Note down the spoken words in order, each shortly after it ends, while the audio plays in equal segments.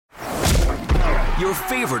Your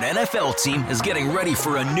favorite NFL team is getting ready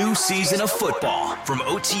for a new season of football. From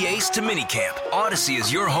OTAs to minicamp, Odyssey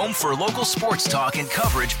is your home for local sports talk and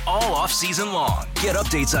coverage all off-season long. Get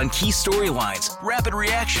updates on key storylines, rapid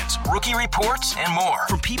reactions, rookie reports, and more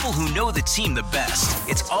from people who know the team the best.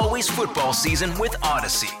 It's always football season with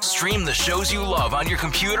Odyssey. Stream the shows you love on your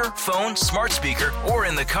computer, phone, smart speaker, or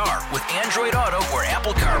in the car with Android Auto or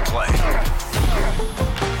Apple CarPlay.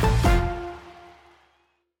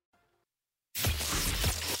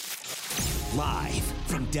 Live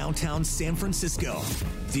from downtown San Francisco,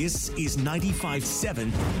 this is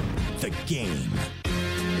 95.7 The Game.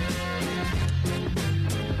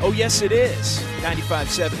 Oh, yes, it is.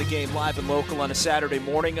 95.7 The Game, live and local on a Saturday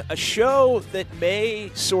morning. A show that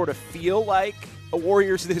may sort of feel like a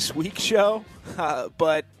Warriors This Week show,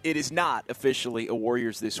 but it is not officially a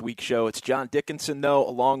Warriors This Week show. It's John Dickinson, though,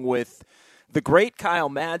 along with the great Kyle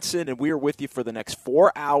Madsen, and we are with you for the next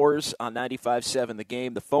 4 hours on 95.7 The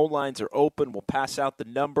Game. The phone lines are open. We'll pass out the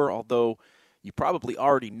number, although you probably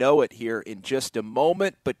already know it here in just a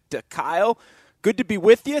moment. But Kyle, good to be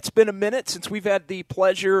with you. It's been a minute since we've had the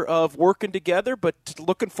pleasure of working together, but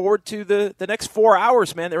looking forward to the next 4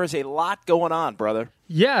 hours, man. There is a lot going on, brother.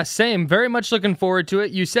 Yeah, same. Very much looking forward to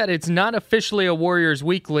it. You said it's not officially a Warriors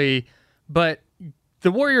Weekly, but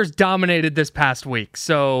the Warriors dominated this past week,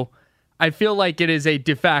 so I feel like it is a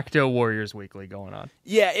de facto Warriors Weekly going on.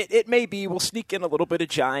 Yeah, it may be. We'll sneak in a little bit of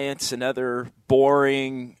Giants, another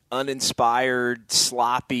boring, uninspired,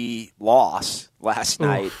 sloppy loss last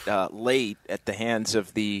night, late at the hands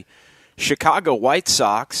of the Chicago White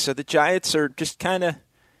Sox. So the Giants are just kind of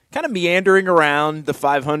meandering around the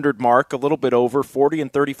 500 mark, a little bit over,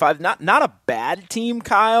 40-35. Not a bad team,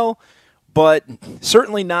 Kyle, but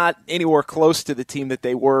certainly not anywhere close to the team that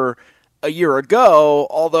they were a year ago,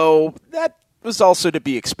 although that was also to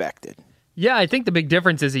be expected. Yeah, I think the big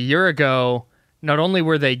difference is a year ago, not only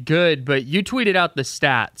were they good, but you tweeted out the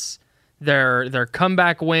stats, their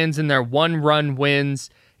comeback wins and their one-run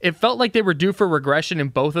wins. It felt like they were due for regression in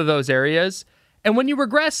both of those areas. And when you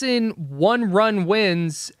regress in one-run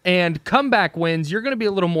wins and comeback wins, you're going to be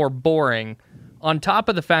a little more boring. On top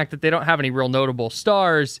of the fact that they don't have any real notable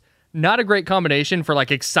stars, not a great combination for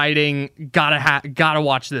like exciting, gotta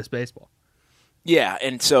watch this baseball. Yeah,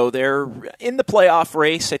 and so they're in the playoff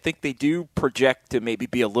race. I think they do project to maybe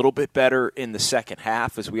be a little bit better in the second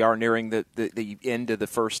half as we are nearing the end of the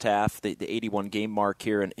first half, the 81-game mark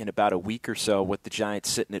here in about a week or so with the Giants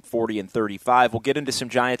sitting at 40-35. We'll get into some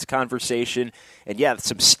Giants conversation. And, yeah,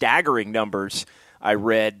 some staggering numbers I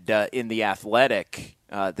read in The Athletic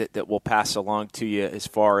that we'll pass along to you as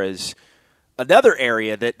far as another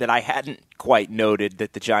area that I hadn't quite noted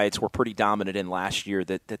that the Giants were pretty dominant in last year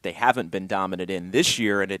that they haven't been dominant in this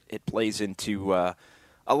year, and it plays into a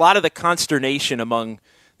lot of the consternation among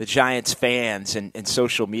the Giants fans and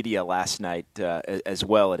social media last night as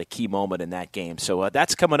well at a key moment in that game. So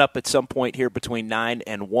that's coming up at some point here between 9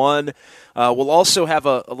 and 1. We'll also have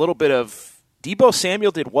a little bit of Deebo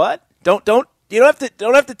Samuel did what? You don't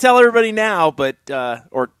have to tell everybody now, but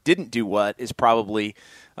or didn't do what is probably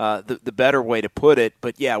the better way to put it.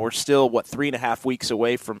 But, yeah, we're still, 3.5 weeks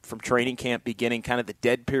away from training camp beginning, kind of the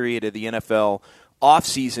dead period of the NFL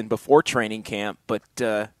offseason before training camp. But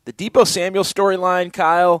the Deebo Samuel storyline,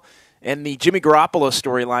 Kyle, and the Jimmy Garoppolo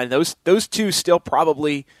storyline, those two still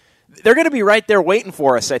probably – they're going to be right there waiting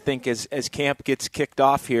for us, I think, as camp gets kicked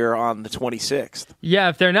off here on the 26th. Yeah,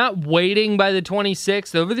 if they're not waiting by the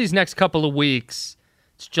 26th, over these next couple of weeks,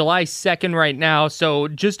 it's July 2nd right now, so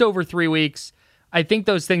just over 3 weeks – I think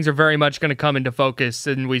those things are very much going to come into focus,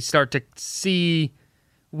 and we start to see.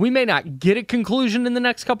 We may not get a conclusion in the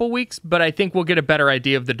next couple of weeks, but I think we'll get a better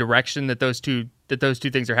idea of the direction that those two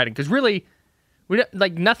things are heading. Because really,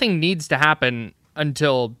 nothing needs to happen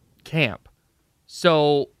until camp.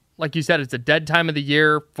 So, like you said, it's a dead time of the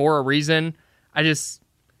year for a reason.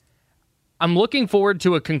 I'm looking forward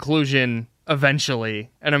to a conclusion eventually,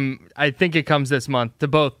 and I think it comes this month to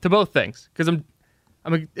both things because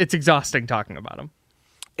it's exhausting talking about them.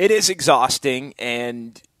 It is exhausting,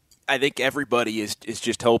 and I think everybody is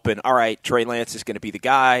just hoping, all right, Trey Lance is going to be the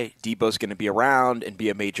guy, Deebo's going to be around and be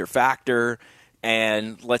a major factor,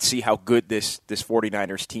 and let's see how good this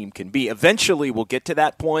 49ers team can be. Eventually, we'll get to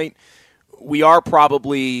that point. We are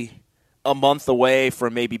probably a month away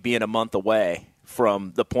from maybe being a month away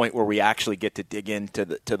from the point where we actually get to dig into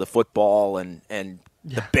the football and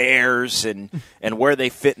the Bears and where they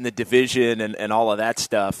fit in the division and all of that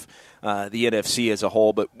stuff, the NFC as a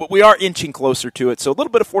whole. But we are inching closer to it. So a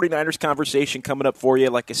little bit of 49ers conversation coming up for you.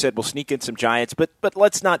 Like I said, we'll sneak in some Giants, but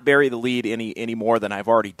let's not bury the lead any more than I've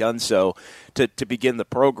already done so to begin the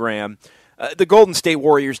program. the Golden State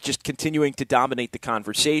Warriors just continuing to dominate the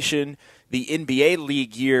conversation. The NBA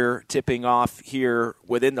league year tipping off here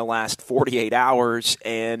within the last 48 hours,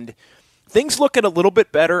 and things looking a little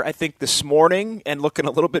bit better, I think, this morning, and looking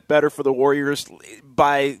a little bit better for the Warriors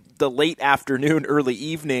by the late afternoon, early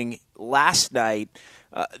evening last night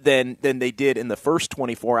than they did in the first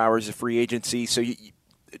 24 hours of free agency. So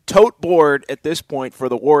tote board at this point for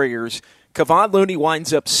the Warriors. Kevon Looney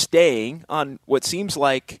winds up staying on what seems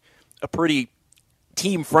like a pretty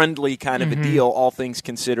team-friendly kind of a deal, all things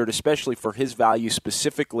considered, especially for his value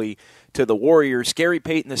specifically to the Warriors. Gary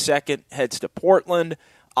Payton II heads to Portland.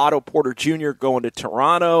 Otto Porter Jr. going to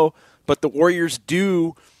Toronto. But the Warriors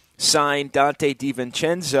do sign Dante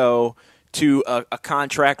DiVincenzo to a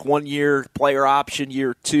contract, 1 year, player option,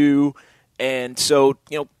 year 2. And so,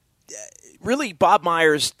 really Bob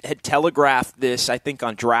Myers had telegraphed this, I think,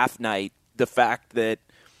 on draft night, the fact that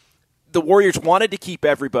the Warriors wanted to keep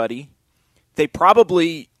everybody. They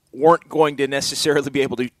probably weren't going to necessarily be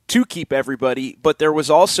able to keep everybody, but there was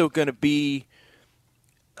also going to be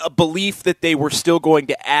a belief that they were still going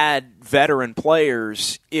to add veteran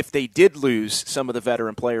players if they did lose some of the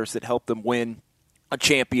veteran players that helped them win a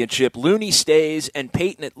championship. Looney stays, and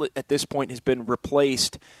Payton at this point has been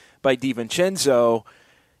replaced by DiVincenzo.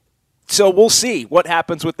 So we'll see what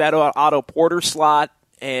happens with that Otto Porter slot,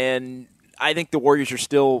 and I think the Warriors are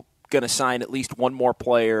still going to sign at least one more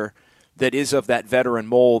player that is of that veteran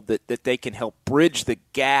mold that they can help bridge the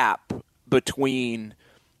gap between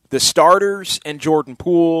the starters and Jordan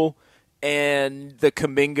Poole and the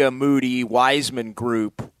Kuminga, Moody, Wiseman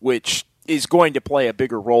group, which is going to play a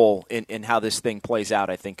bigger role in how this thing plays out,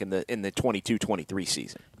 I think, in the 22-23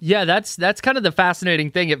 season. Yeah, that's kind of the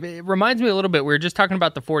fascinating thing. It reminds me a little bit, we were just talking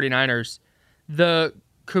about the 49ers. The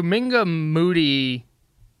Kuminga, Moody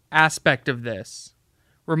aspect of this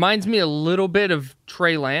reminds me a little bit of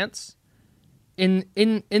Trey Lance in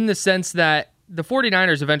the sense that the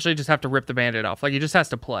 49ers eventually just have to rip the Band-Aid off. Like, he just has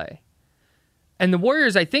to play. And the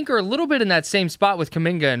Warriors, I think, are a little bit in that same spot with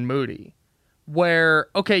Kuminga and Moody, where,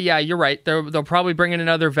 okay, yeah, you're right. They'll probably bring in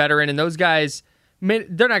another veteran, and those guys, they're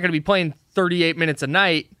not going to be playing 38 minutes a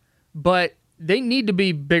night, but they need to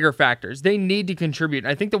be bigger factors. They need to contribute.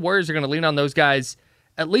 And I think the Warriors are going to lean on those guys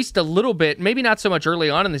at least a little bit, maybe not so much early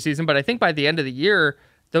on in the season, but I think by the end of the year,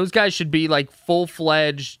 those guys should be like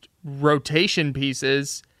full-fledged rotation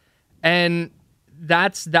pieces. And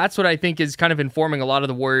that's what I think is kind of informing a lot of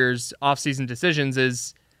the Warriors' offseason decisions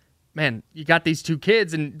is, man, you got these two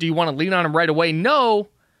kids, and do you want to lean on them right away? No,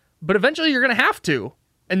 but eventually you're going to have to.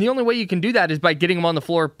 And the only way you can do that is by getting them on the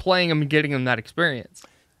floor, playing them, and getting them that experience.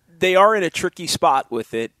 They are in a tricky spot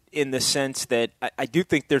with it in the sense that I do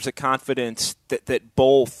think there's a confidence that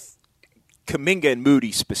both Kuminga and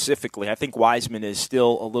Moody specifically, I think Wiseman is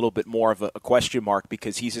still a little bit more of a question mark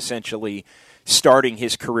because he's essentially starting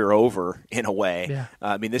his career over in a way. Yeah.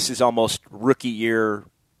 I mean, this is almost rookie year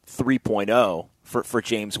 3.0 for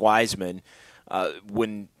James Wiseman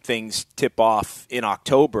when things tip off in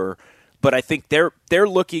October. But I think they're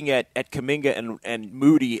looking at Kuminga and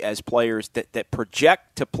Moody as players that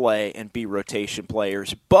project to play and be rotation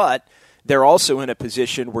players, but they're also in a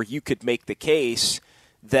position where you could make the case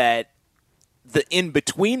that the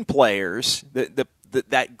in-between players,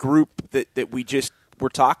 that group that we just were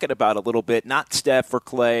talking about a little bit, not Steph or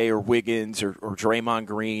Clay or Wiggins or Draymond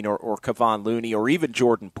Green or Kevon Looney or even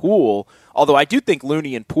Jordan Poole, although I do think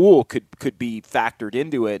Looney and Poole could be factored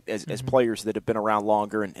into it as players that have been around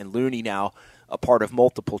longer, and Looney now a part of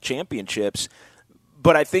multiple championships.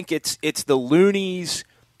 But I think it's the Looneys,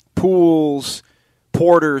 Pooles,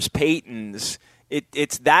 Porters, Paytons,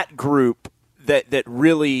 it's that group that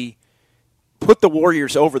really put the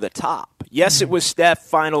Warriors over the top. Yes, it was Steph,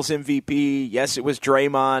 Finals MVP. Yes, it was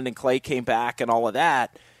Draymond, and Clay came back and all of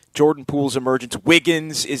that. Jordan Poole's emergence.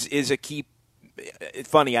 Wiggins is a key. It's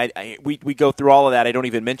funny, we go through all of that. I don't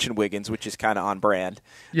even mention Wiggins, which is kind of on brand.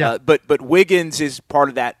 Yeah. But Wiggins is part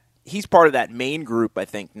of that. He's part of that main group, I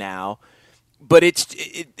think, now. But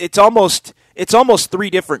it's almost three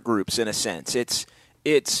different groups in a sense.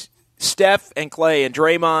 It's Steph and Clay and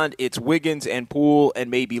Draymond, it's Wiggins and Poole and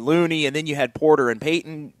maybe Looney, and then you had Porter and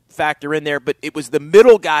Payton factor in there. But it was the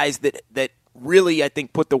middle guys that really, I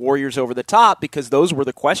think, put the Warriors over the top because those were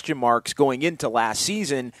the question marks going into last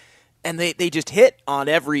season, and they just hit on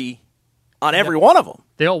every one of them.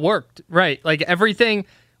 They all worked, right? Like everything,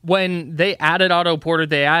 when they added Otto Porter,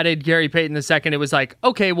 they added Gary Payton II, it was like,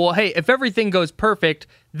 okay, well, hey, if everything goes perfect,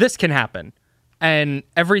 this can happen. And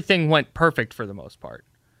everything went perfect for the most part.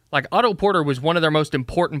 Like, Otto Porter was one of their most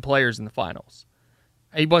important players in the finals.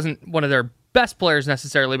 He wasn't one of their best players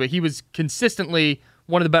necessarily, but he was consistently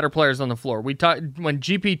one of the better players on the floor. We talked when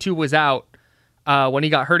GP2 was out, when he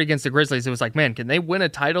got hurt against the Grizzlies, it was like, man, can they win a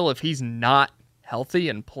title if he's not healthy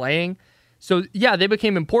and playing? So, yeah, they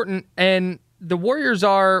became important, and the Warriors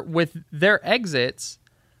are, with their exits,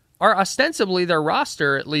 are ostensibly their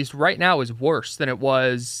roster, at least right now, is worse than it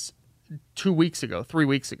was 2 weeks ago, 3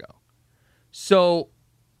 weeks ago. So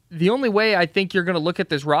the only way I think you're going to look at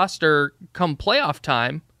this roster come playoff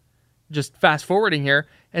time, just fast forwarding here,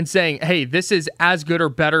 and saying, hey, this is as good or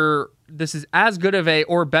better, this is as good of a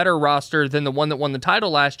or better roster than the one that won the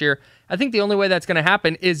title last year. I think the only way that's going to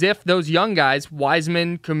happen is if those young guys,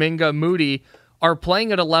 Wiseman, Kuminga, Moody, are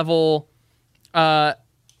playing at a level at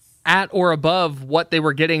or above what they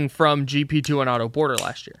were getting from GP2 and Otto Porter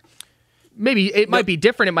last year. Maybe it might be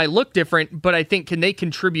different, it might look different, but I think can they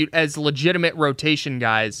contribute as legitimate rotation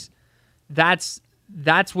guys? That's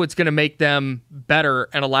what's going to make them better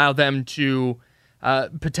and allow them to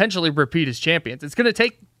potentially repeat as champions. It's going to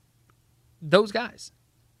take those guys.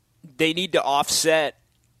 They need to offset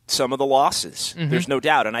some of the losses. Mm-hmm. There's no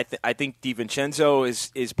doubt, and I think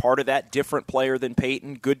DiVincenzo is part of that. Different player than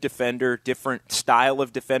Payton, good defender, different style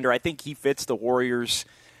of defender. I think he fits the Warriors'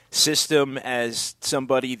 system as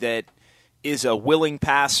somebody that is a willing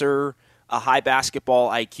passer, a high basketball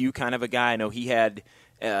IQ kind of a guy. I know he had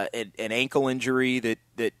an ankle injury that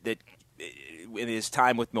in his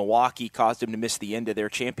time with Milwaukee caused him to miss the end of their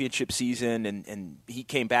championship season, and he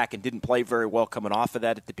came back and didn't play very well coming off of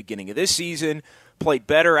that at the beginning of this season. Played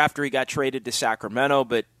better after he got traded to Sacramento,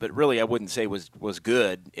 but really I wouldn't say was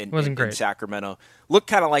good in Sacramento. Looked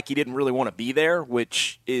kind of like he didn't really want to be there,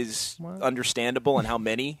 which is understandable, and how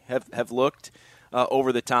many have looked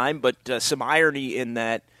over the time. But some irony in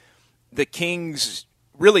that the Kings,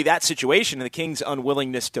 really that situation, and the Kings'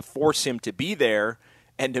 unwillingness to force him to be there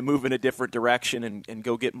and to move in a different direction and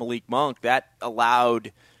go get Malik Monk, that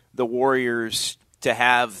allowed the Warriors to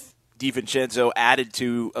have DiVincenzo added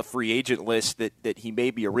to a free agent list that he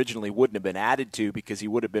maybe originally wouldn't have been added to because he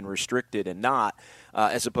would have been restricted and not,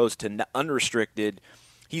 as opposed to unrestricted.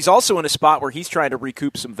 He's also in a spot where he's trying to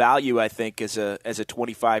recoup some value, I think, as a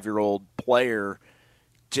 25-year-old player,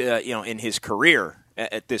 in his career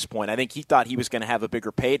at this point. I think he thought he was going to have a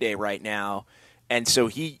bigger payday right now, and so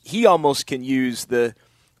he almost can use the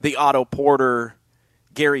Otto Porter,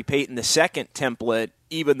 Gary Payton II template,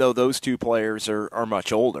 even though those two players are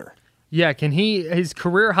much older. Yeah, his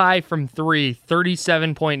career high from three,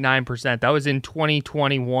 37.9%. That was in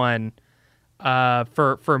 2021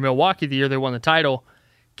 for Milwaukee, the year they won the title.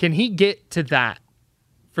 Can he get to that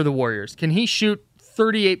for the Warriors? Can he shoot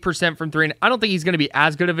 38% from three? And I don't think he's going to be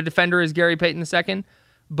as good of a defender as Gary Payton II,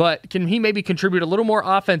 but can he maybe contribute a little more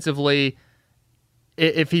offensively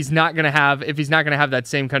if he's not going to have that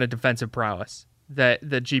same kind of defensive prowess that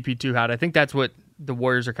GP2 had? I think that's what the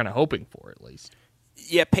Warriors are kind of hoping for, at least.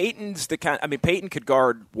 Yeah, Payton's the kind. I mean, Payton could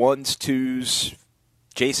guard ones, twos,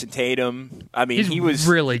 Jason Tatum. I mean, he was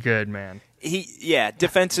really good, man.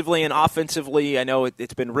 Defensively and offensively, I know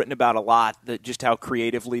it's been written about a lot, that just how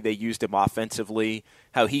creatively they used him offensively,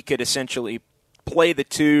 how he could essentially play the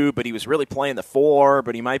two, but he was really playing the four,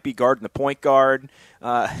 but he might be guarding the point guard.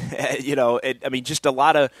 Just a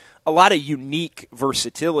lot of unique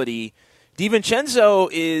versatility. DiVincenzo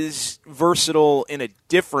is versatile in a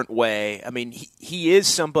different way. I mean, he is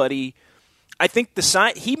somebody. I think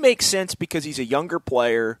he makes sense because he's a younger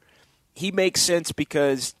player. He makes sense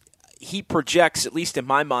because he projects, at least in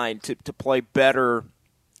my mind, to play better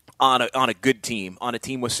on a good team, on a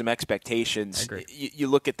team with some expectations. I agree. You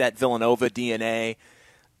look at that Villanova DNA,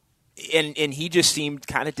 and he just seemed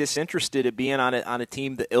kind of disinterested in being on a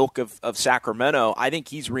team the ilk of Sacramento. I think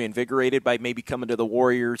he's reinvigorated by maybe coming to the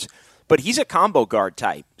Warriors, but he's a combo guard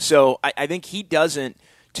type. So I think he doesn't,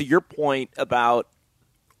 to your point about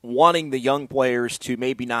wanting the young players to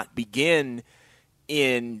maybe not begin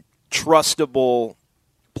in trustable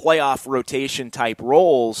playoff rotation type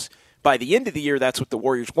roles, by the end of the year, that's what the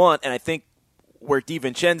Warriors want. And I think where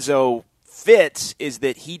DiVincenzo fits is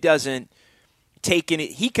that he doesn't take any.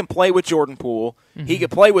 He can play with Jordan Poole. Mm-hmm. He can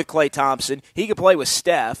play with Klay Thompson. He can play with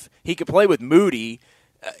Steph. He can play with Moody.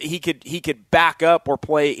 He could back up or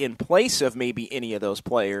play in place of maybe any of those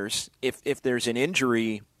players if there's an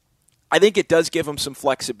injury. I think it does give him some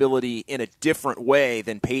flexibility in a different way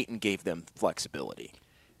than Payton gave them flexibility.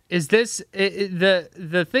 Is this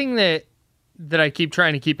the thing that I keep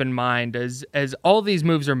trying to keep in mind as all these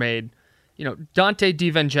moves are made? Donte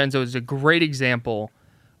DiVincenzo is a great example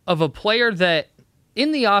of a player that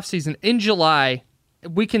in the offseason, in July,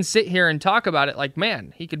 we can sit here and talk about it like,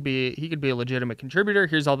 man, he could be a legitimate contributor.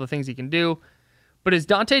 Here's all the things he can do. But is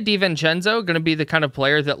Donte DiVincenzo going to be the kind of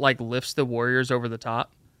player that lifts the Warriors over the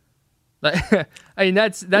top? I mean,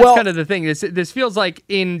 that's kind of the thing. This feels like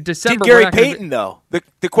in December. Did Gary Payton though?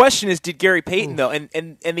 The question is, did Gary Payton though?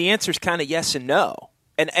 And the answer is kind of yes and no.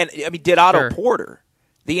 And I mean, did Otto Porter?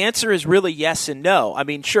 The answer is really yes and no. I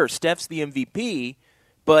mean, sure, Steph's the MVP,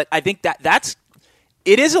 but I think that's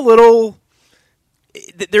it is a little.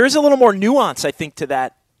 There is a little more nuance, I think, to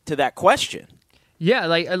that question. Yeah,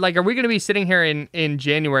 like are we going to be sitting here in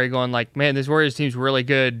January going like, man, this Warriors team's really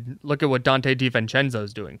good. Look at what Dante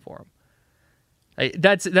DiVincenzo's doing for him. Like,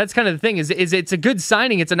 that's kind of the thing. Is it's a good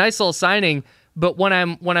signing. It's a nice little signing. But when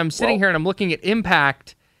I'm sitting here and I'm looking at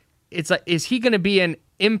impact, it's like, is he going to be an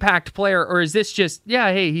impact player, or is this just,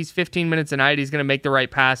 yeah, hey, he's 15 minutes a night. He's going to make the right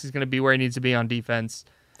pass. He's going to be where he needs to be on defense,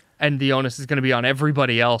 and the onus is going to be on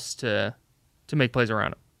everybody else to make plays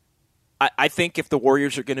around him. I think if the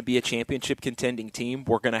Warriors are going to be a championship contending team,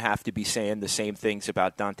 we're going to have to be saying the same things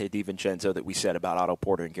about Dante DiVincenzo that we said about Otto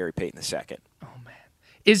Porter and Gary Payton II. Oh man,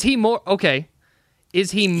 is he more okay?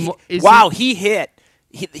 Is he? He hit.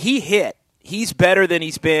 He hit. He's better than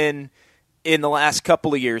he's been in the last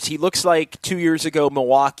couple of years. He looks like 2 years ago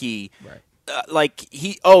Milwaukee. Right.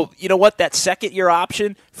 You know what? That second year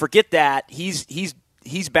option, forget that.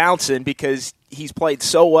 He's bouncing because he's played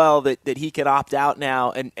so well that he can opt out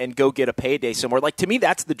now and go get a payday somewhere. Like, to me,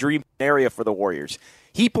 that's the dream scenario for the Warriors.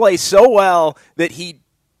 He plays so well that he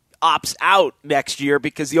opts out next year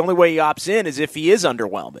because the only way he opts in is if he is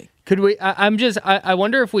underwhelming. Could we? I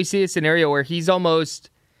wonder if we see a scenario where he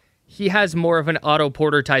has more of an Otto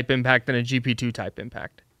Porter type impact than a GP2 type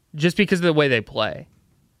impact, just because of the way they play.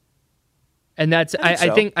 And that's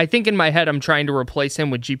I think in my head I'm trying to replace him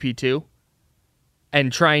with GP2. And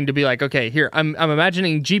trying to be like, okay, here, I'm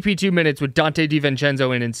imagining GP2 minutes with Dante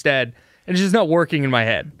DiVincenzo in instead, and it's just not working in my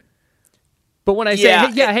head. But when I say,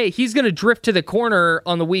 hey, he's going to drift to the corner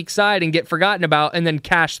on the weak side and get forgotten about and then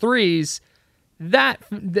cash threes, that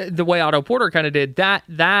the way Otto Porter kind of did,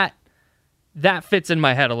 that fits in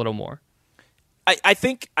my head a little more. I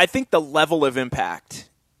think the level of impact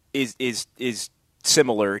is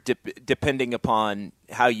similar depending upon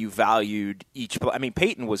how you valued each play. I mean,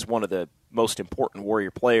 Payton was one of the most important Warrior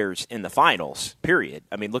players in the finals, period.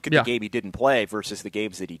 I mean, look at the game he didn't play versus the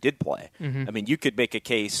games that he did play. Mm-hmm. I mean, you could make a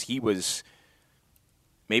case he was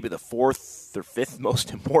maybe the fourth or fifth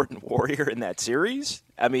most important Warrior in that series.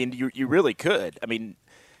 I mean, you really could. I mean,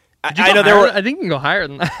 I know there were. I think you can go higher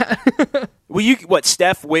than that. Well,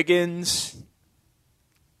 Steph, Wiggins,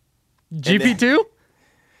 GP2?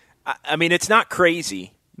 I mean, it's not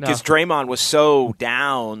crazy. Because Draymond was so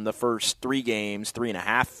down the first 3 games,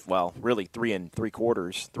 3.5, well, really 3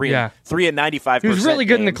 3/4, 3 and 95%. He was really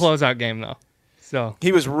good in the closeout game, though. So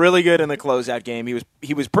he was really good in the closeout game.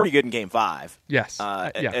 He was pretty good in Game 5. Yes,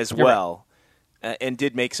 as well, and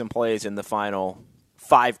did make some plays in the final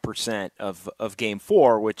 5% of Game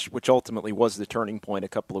 4, which ultimately was the turning point a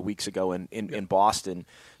couple of weeks ago in Boston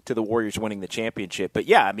to the Warriors winning the championship. But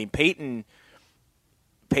yeah, I mean, Payton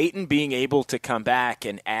being able to come back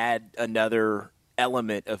and add another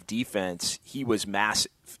element of defense, he was massive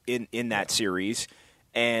in that series.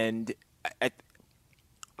 And I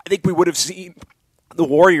think we would have seen the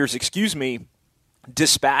Warriors,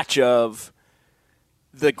 dispatch of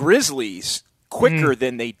the Grizzlies quicker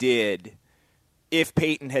than they did if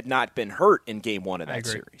Payton had not been hurt in Game 1 of that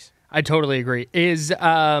series. I totally agree. Here's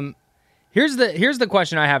the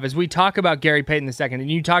question I have as we talk about Gary Payton II, and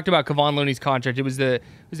you talked about Kevon Looney's contract. Was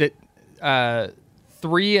it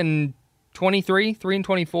 3 and 23, 3 and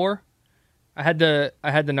 24? I had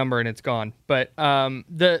the number and it's gone. But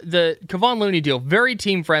the Kevon Looney deal, very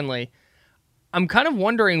team friendly. I'm kind of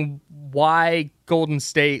wondering why Golden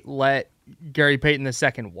State let Gary Payton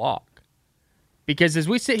II walk. Because as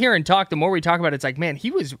we sit here and talk, the more we talk about it, it's like, man,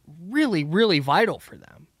 he was really, really vital for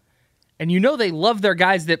them. And they love their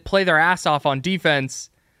guys that play their ass off on defense.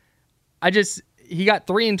 He got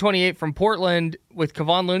 3 and 28 from Portland with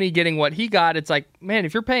Kevon Looney getting what he got. It's like, man,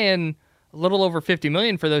 if you're paying a little over $50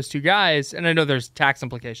 million for those two guys, and I know there's tax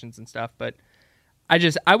implications and stuff, but I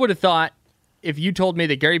would have thought if you told me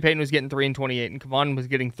that Gary Payton was getting 3 and 28 and Kevon was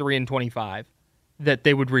getting 3 and 25, that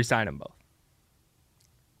they would re-sign them both.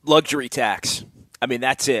 Luxury tax. I mean,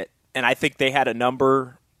 that's it. And I think they had a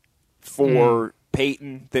number for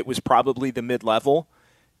Payton that was probably the mid-level,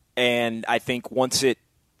 and I think once it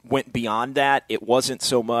went beyond that, it wasn't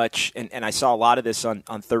so much, and I saw a lot of this on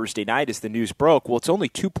Thursday night as the news broke, well, it's only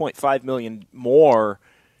 $2.5 million more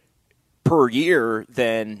per year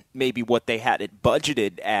than maybe what they had it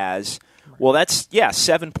budgeted as. Well, that's,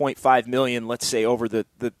 $7.5 million, let's say, over the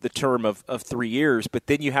term of 3 years, but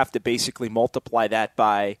then you have to basically multiply that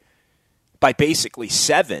by basically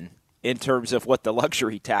 7 in terms of what the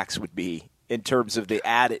luxury tax would be in terms of the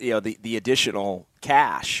the additional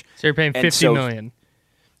cash. So you're paying $50 million.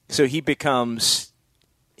 So he becomes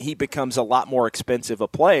a lot more expensive a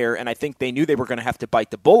player, and I think they knew they were going to have to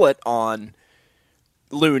bite the bullet on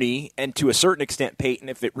Looney and to a certain extent Peyton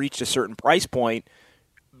if it reached a certain price point.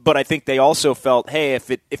 But I think they also felt, hey, if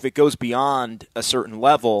it goes beyond a certain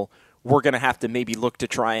level, we're going to have to maybe look to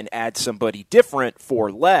try and add somebody different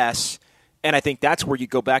for less. And I think that's where you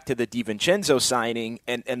go back to the DiVincenzo signing,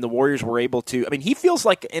 and the Warriors were able to. I mean, he feels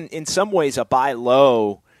like in some ways a buy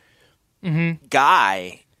low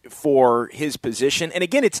guy for his position. And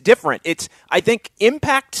again, it's different. It's, I think,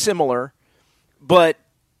 impact similar, but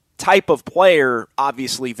type of player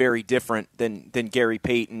obviously very different than Gary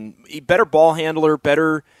Payton. Better ball handler,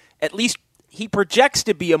 better, at least he projects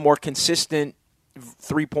to be a more consistent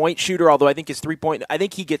three-point shooter, although I think I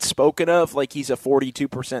think he gets spoken of like he's a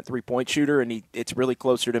 42% three-point shooter, and it's really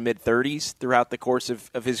closer to mid-30s throughout the course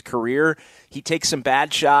of his career. He takes some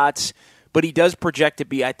bad shots, but he does project to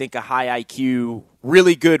be, I think, a high IQ,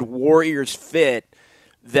 really good Warriors fit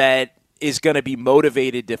that is going to be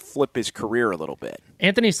motivated to flip his career a little bit.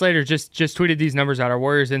 Anthony Slater just tweeted these numbers out, our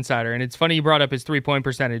Warriors insider, and it's funny you brought up his three-point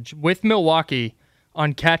percentage. With Milwaukee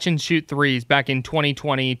on catch-and-shoot threes back in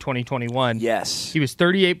 2020, 2021, yes, he was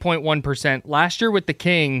 38.1%. Last year with the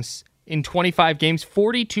Kings, in 25 games,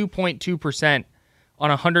 42.2% on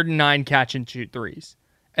 109 catch-and-shoot threes.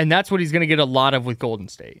 And that's what he's going to get a lot of with Golden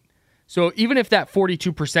State. So even if that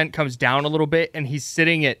 42% comes down a little bit and he's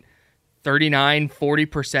sitting at 39,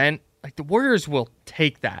 40%, like the Warriors will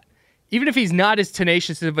take that. Even if he's not as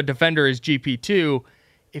tenacious of a defender as GP2,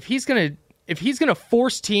 if he's gonna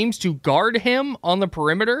force teams to guard him on the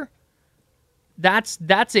perimeter, that's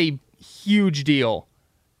a huge deal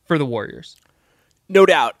for the Warriors. No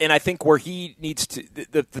doubt. And I think where he needs to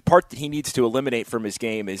the part that he needs to eliminate from his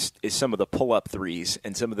game is some of the pull-up threes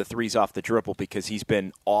and some of the threes off the dribble, because he's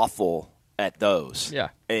been awful at those. Yeah.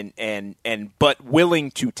 But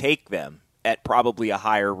willing to take them at probably a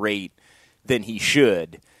higher rate than he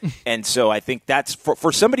should. And so I think that's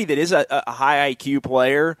for somebody that is a high IQ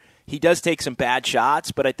player, he does take some bad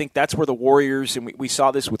shots, but I think that's where the Warriors, and we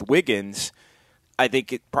saw this with Wiggins, I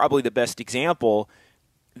think probably the best example,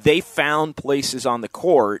 they found places on the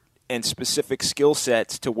court and specific skill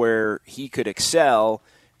sets to where he could excel,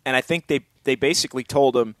 and I think they basically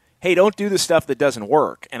told him, hey, don't do the stuff that doesn't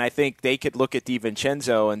work. And I think they could look at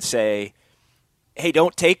DiVincenzo and say, hey,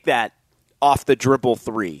 don't take that off the dribble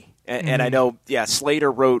three. And I know, Slater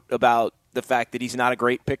wrote about the fact that he's not a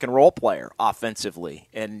great pick-and-roll player offensively.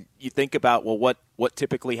 And you think about, well, what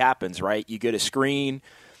typically happens, right? You get a screen,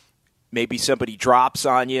 maybe somebody drops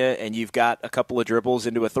on you, and you've got a couple of dribbles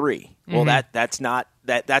into a three. Well, that's not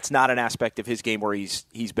an aspect of his game where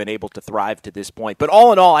he's been able to thrive to this point. But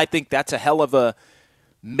all in all, I think that's a hell of a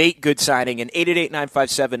make good signing. And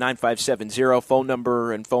 888-957-9570, phone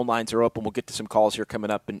number and phone lines are open. We'll get to some calls here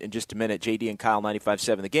coming up in just a minute. JD and Kyle,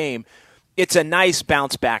 95.7 The Game. It's a nice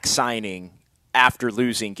bounce-back signing after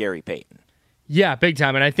losing Gary Payton. Yeah, big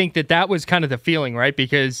time. And I think that was kind of the feeling, right?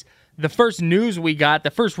 Because the first news we got,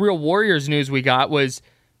 the first real Warriors news we got was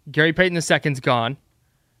Gary Payton II's gone.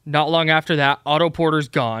 Not long after that, Otto Porter's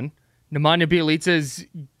gone. Nemanja Bjelica's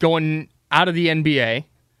going out of the NBA.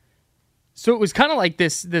 So it was kind of like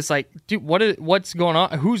this like, dude, what's going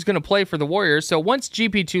on? Who's going to play for the Warriors? So once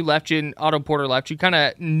GP2 left you and Otto Porter left, you kind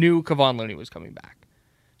of knew Kevon Looney was coming back.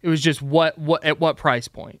 It was just what at what price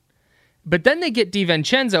point. But then they get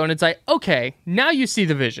DiVincenzo, and it's like, okay, now you see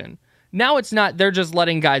the vision. Now it's not they're just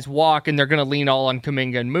letting guys walk and they're going to lean all on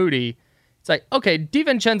Kuminga and Moody. It's like, okay,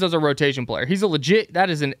 DiVincenzo's a rotation player. He's that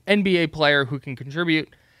is an NBA player who can contribute.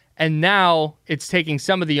 And now it's taking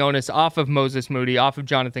some of the onus off of Moses Moody, off of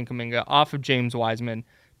Jonathan Kuminga, off of James Wiseman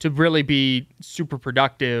to really be super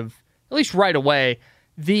productive, at least right away.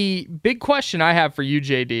 The big question I have for you,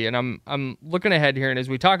 JD, and I'm looking ahead here, and as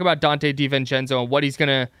we talk about Dante DiVincenzo and what he's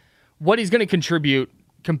gonna contribute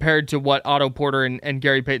compared to what Otto Porter and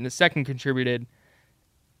Gary Payton II contributed,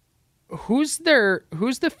 who's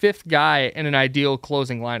the fifth guy in an ideal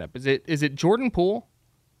closing lineup? Is it Jordan Poole?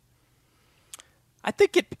 I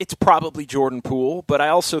think it's probably Jordan Poole, but I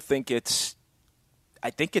also think it's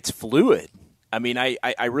fluid. I mean,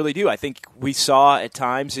 I really do. I think we saw at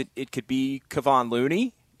times it could be Kevon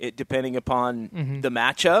Looney, depending upon the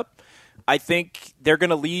matchup. I think they're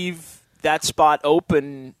going to leave that spot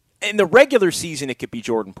open. In the regular season, it could be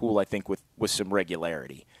Jordan Poole, I think, with some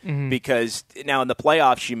regularity. Because now in the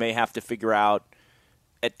playoffs, you may have to figure out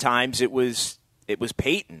at times it was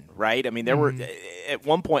Peyton, right? I mean, there were at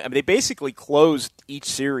one point. I mean, they basically closed each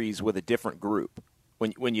series with a different group.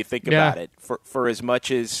 When you think about it, for as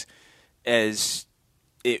much as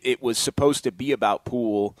it was supposed to be about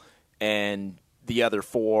Poole and the other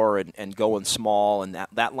four and going small, and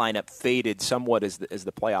that lineup faded somewhat as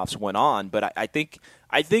the playoffs went on. But I think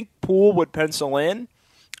Poole would pencil in.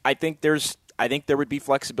 I think there would be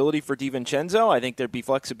flexibility for DiVincenzo. I think there'd be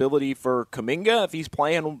flexibility for Kuminga if he's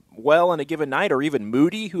playing well on a given night, or even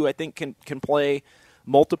Moody, who I think can play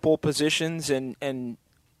multiple positions and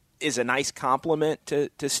is a nice complement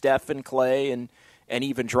to Steph and Klay and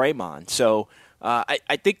even Draymond. So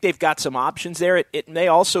I think they've got some options there. It may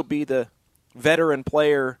also be the veteran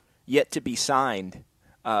player yet to be signed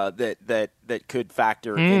that could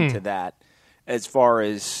factor into that, as far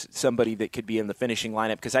as somebody that could be in the finishing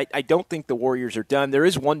lineup, because I don't think the Warriors are done. There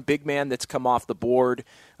is one big man that's come off the board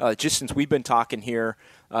just since we've been talking here.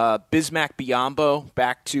 Bismack Biyombo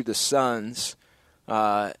back to the Suns,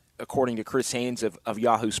 according to Chris Haynes of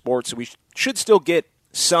Yahoo Sports. So we should still get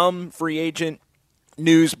some free agent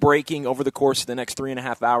news breaking over the course of the next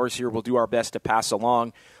 3.5 hours here. We'll do our best to pass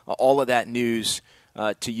along all of that news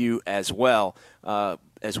to you as well,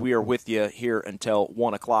 as we are with you here until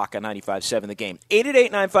 1 o'clock on 95.7 The Game.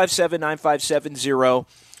 888-957-9570.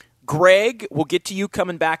 Greg, we'll get to you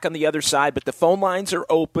coming back on the other side, but the phone lines are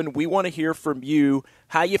open. We want to hear from you.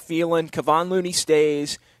 How you feeling? Kevon Looney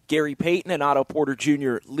stays. Gary Payton and Otto Porter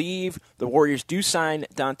Jr. leave. The Warriors do sign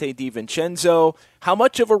Dante DiVincenzo. How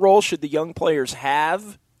much of a role should the young players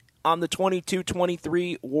have on the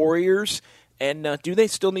 22-23 Warriors? And do they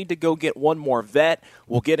still need to go get one more vet?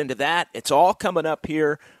 We'll get into that. It's all coming up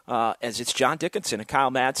here as it's John Dickinson and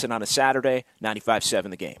Kyle Madsen on a Saturday,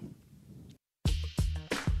 95.7 The Game.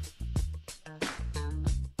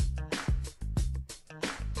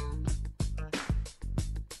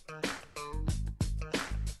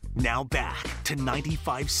 Now back to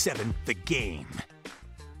 95.7 The Game.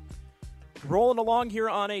 Rolling along here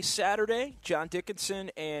on a Saturday, John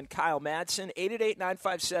Dickinson and Kyle Madsen,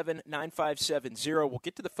 888-957-9570. We'll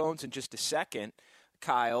get to the phones in just a second,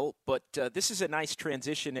 Kyle, but this is a nice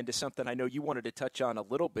transition into something I know you wanted to touch on a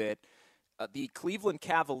little bit. The Cleveland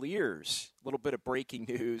Cavaliers, a little bit of breaking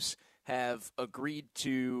news, have agreed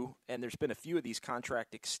to, and there's been a few of these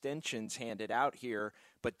contract extensions handed out here,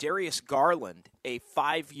 but Darius Garland, a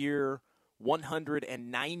 5-year,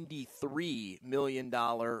 $193 million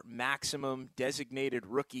maximum designated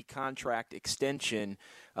rookie contract extension,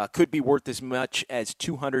 could be worth as much as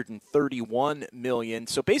 $231 million.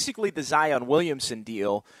 So basically the Zion Williamson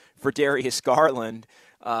deal for Darius Garland,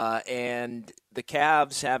 and the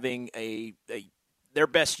Cavs having their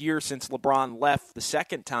best year since LeBron left the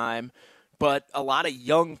second time, but a lot of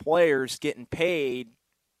young players getting paid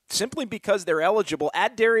simply because they're eligible.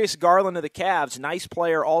 Add Darius Garland to the Cavs, nice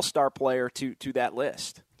player, all-star player to that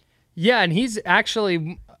list. Yeah, and he's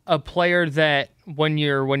actually a player that when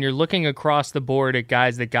you're looking across the board at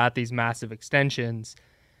guys that got these massive extensions,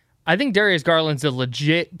 I think Darius Garland's a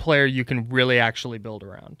legit player you can really actually build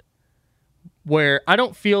around. Where I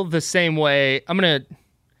don't feel the same way.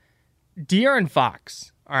 De'Aaron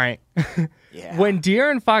Fox, all right? Yeah. When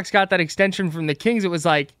De'Aaron Fox got that extension from the Kings, it was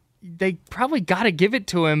like, they probably got to give it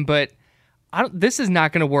to him, but this is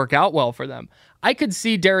not going to work out well for them. I could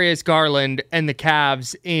see Darius Garland and the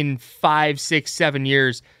Cavs in 5, 6, 7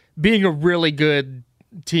 years being a really good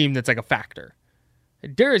team that's like a factor.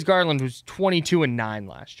 Darius Garland was 22-9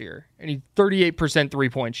 last year, and he's 38%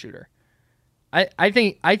 three-point shooter. I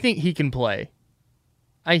think he can play.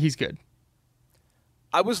 I think he's good.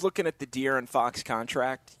 I was looking at the De'Aaron Fox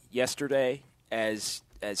contract yesterday as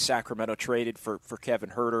Sacramento traded for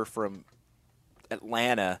Kevin Huerter from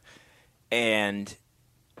Atlanta, and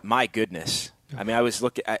my goodness. I mean, I was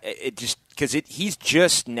looking at it just because he's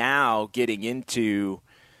just now getting into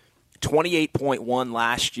 28.1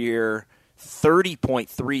 last year,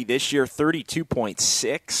 30.3 this year,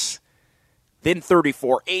 32.6, then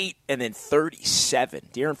 34.8, and then 37.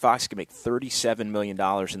 De'Aaron Fox can make $37 million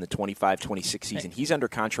in the 25-26 season. He's under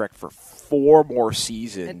contract for 4 more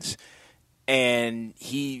seasons. And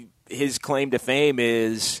his claim to fame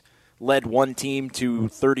is led one team to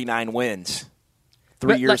 39 wins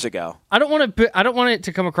 3 years ago. I don't want it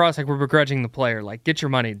to come across like we're begrudging the player. Like, get your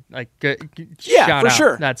money. Like, yeah, shout for out.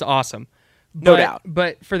 sure. That's awesome. No doubt.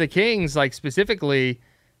 But for the Kings, like specifically,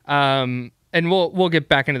 and we'll get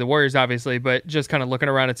back into the Warriors, obviously. But just kind of looking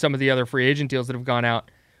around at some of the other free agent deals that have gone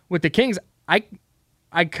out with the Kings, I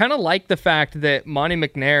kind of like the fact that Monty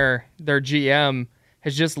McNair, their GM,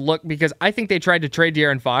 has just looked, because I think they tried to trade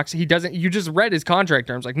De'Aaron Fox. He doesn't. You just read his contract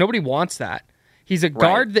terms. Like, nobody wants that. He's a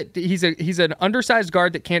guard that he's an undersized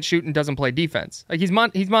guard that can't shoot and doesn't play defense. Like he's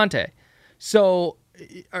Monte. So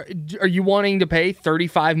are you wanting to pay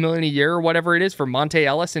 $35 million a year or whatever it is for Monte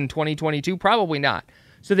Ellis in 2022? Probably not.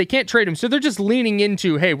 So they can't trade him. So they're just leaning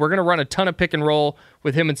into, hey, we're going to run a ton of pick and roll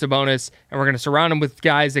with him and Sabonis, and we're going to surround him with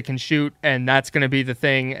guys that can shoot, and that's going to be the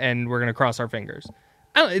thing, and we're going to cross our fingers.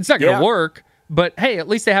 It's not going to work, but hey, at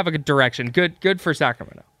least they have a good direction. Good for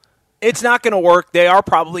Sacramento. It's not going to work. They are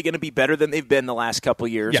probably going to be better than they've been the last couple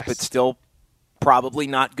of years, but still probably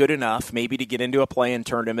not good enough, maybe to get into a play-in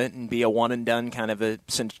tournament and be a one-and-done kind of a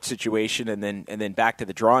situation, and then back to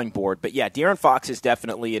the drawing board. But yeah, De'Aaron Fox is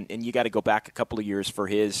definitely, and you got to go back a couple of years for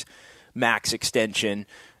his max extension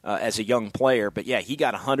as a young player. But yeah, he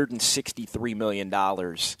got $163 million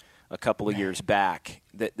a couple of years back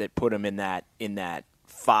that put him in that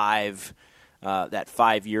 5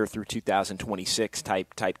 year through 2026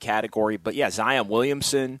 type category. But yeah, Zion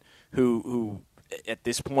Williamson, who at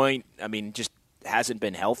this point, I mean, just hasn't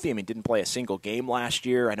been healthy. I mean, didn't play a single game last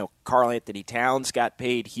year. I know Karl Anthony Towns got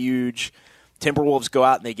paid huge. Timberwolves go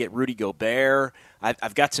out and they get Rudy Gobert.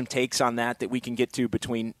 I've got some takes on that we can get to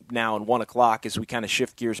between now and 1 o'clock as we kind of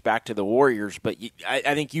shift gears back to the Warriors. But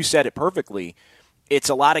I think you said it perfectly. It's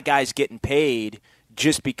a lot of guys getting paid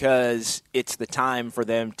just because it's the time for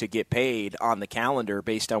them to get paid on the calendar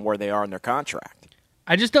based on where they are in their contract.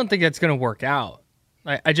 I just don't think that's going to work out.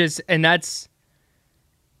 Here's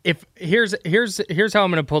how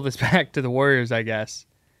I'm going to pull this back to the Warriors, I guess.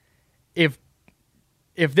 If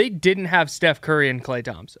they didn't have Steph Curry and Klay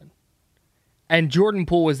Thompson, and Jordan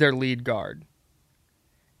Poole was their lead guard,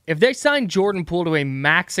 if they signed Jordan Poole to a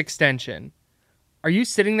max extension, are you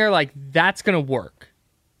sitting there like that's going to work?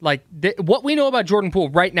 Like what we know about Jordan Poole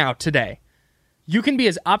right now, today, you can be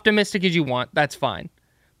as optimistic as you want. That's fine.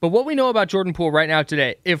 But what we know about Jordan Poole right now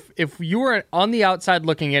today, if you were on the outside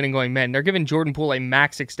looking in and going, man, they're giving Jordan Poole a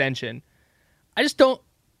max extension, I don't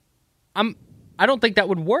think that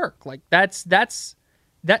would work. Like that's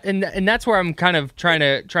where I'm kind of trying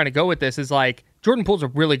to go with this is like Jordan Poole's a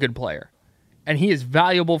really good player, and he is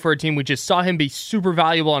valuable for a team. We just saw him be super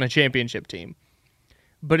valuable on a championship team.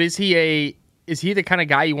 But is he the kind of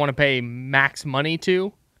guy you want to pay max money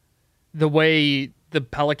to? The way the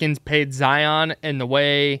Pelicans paid Zion and the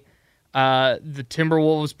way the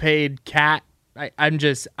Timberwolves paid Cat, I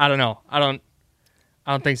don't know. I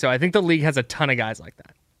don't think so. I think the league has a ton of guys like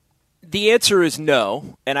that. The answer is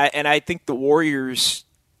no, and I think the Warriors,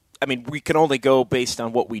 I mean, we can only go based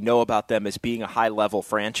on what we know about them as being a high-level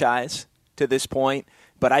franchise to this point,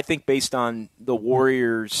 but I think based on the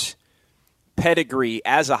Warriors' pedigree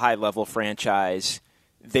as a high-level franchise,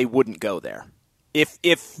 they wouldn't go there.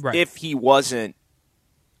 If he wasn't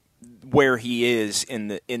where he is in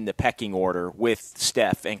the pecking order with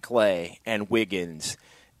Steph and Klay and Wiggins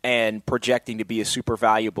and projecting to be a super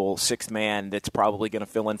valuable sixth man that's probably going to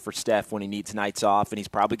fill in for Steph when he needs nights off, and he's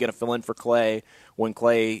probably going to fill in for Klay when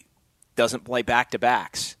Klay doesn't play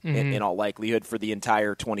back-to-backs in all likelihood for the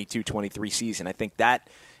entire 22-23 season. I think that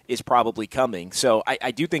is probably coming. So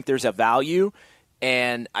I do think there's a value,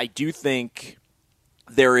 and I do think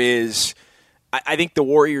there is – I think the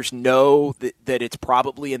Warriors know that it's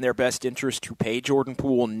probably in their best interest to pay Jordan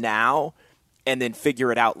Poole now and then figure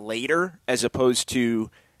it out later, as opposed to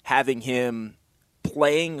having him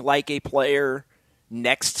playing like a player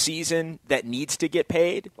next season that needs to get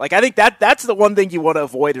paid. Like, I think that's the one thing you want to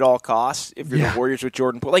avoid at all costs if you're the Warriors with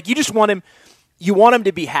Jordan Poole. Like, you just want him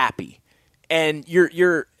to be happy. And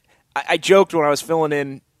I joked when I was filling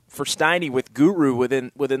in for Steiny with Guru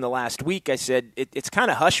within the last week. I said it's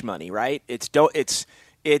kind of hush money, right? It's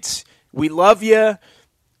we love you,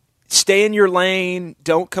 stay in your lane,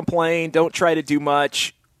 don't complain, don't try to do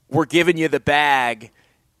much. We're giving you the bag,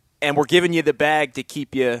 and we're giving you the bag to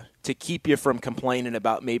keep you from complaining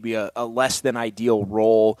about maybe a less than ideal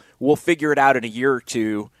role. We'll figure it out in a year or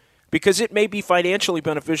two, because it may be financially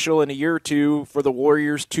beneficial in a year or two for the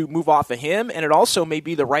Warriors to move off of him, and it also may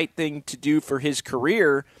be the right thing to do for his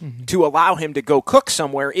career to allow him to go cook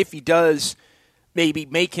somewhere if he does maybe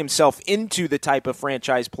make himself into the type of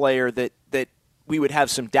franchise player that we would have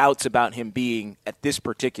some doubts about him being at this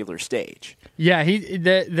particular stage. Yeah,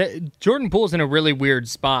 Jordan Poole's in a really weird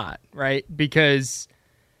spot, right? Because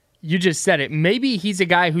you just said it. Maybe he's a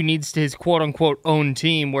guy who needs his quote-unquote own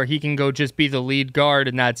team where he can go just be the lead guard,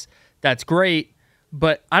 and that's great.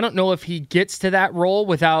 But I don't know if he gets to that role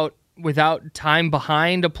without time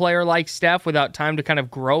behind a player like Steph, without time to kind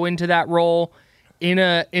of grow into that role in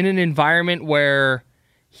an environment where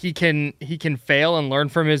he can fail and learn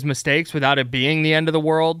from his mistakes without it being the end of the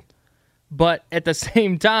world. But at the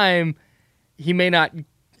same time, he may not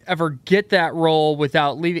ever get that role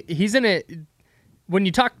without leaving. He's in a... When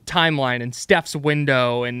you talk timeline and Steph's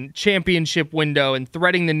window and championship window and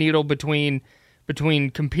threading the needle between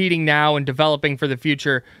competing now and developing for the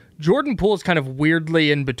future, Jordan Poole's kind of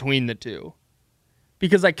weirdly in between the two.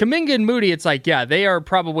 Because like Kuminga and Moody, it's like, yeah, they are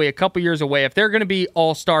probably a couple years away. If they're going to be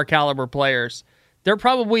all-star caliber players, they're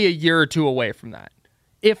probably a year or two away from that,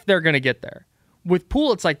 if they're going to get there. With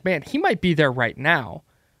Poole, it's like, man, he might be there right now,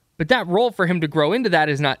 but that role for him to grow into that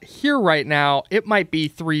is not here right now. It might be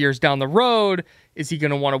 3 years down the road. Is he going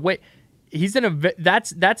to want to wait? He's in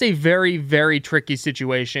that's a very, very tricky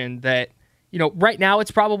situation that, right now it's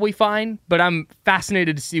probably fine, but I'm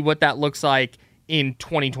fascinated to see what that looks like in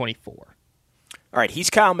 2024. All right, he's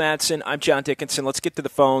Kyle Madsen. I'm John Dickinson. Let's get to the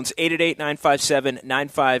phones.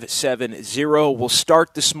 888-957-9570. We'll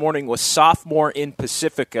start this morning with sophomore in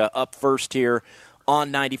Pacifica up first here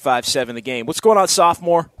on 95.7 The Game. What's going on,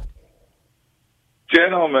 sophomore?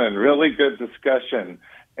 Gentlemen, really good discussion.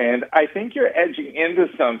 And I think you're edging into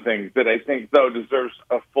something that I think, though, deserves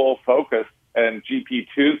a full focus, and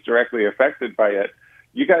GP2 is directly affected by it.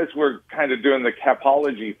 You guys were kind of doing the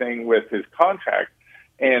capology thing with his contract,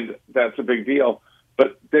 and that's a big deal.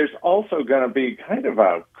 But there's also going to be kind of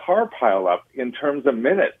a car pileup in terms of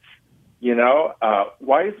minutes.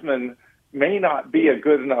 Wiseman may not be a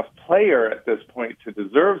good enough player at this point to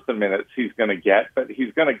deserve the minutes he's going to get, but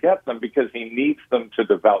he's going to get them because he needs them to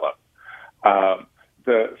develop.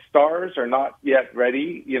 The stars are not yet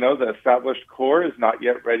ready. The established core is not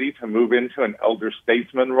yet ready to move into an elder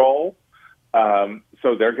statesman role.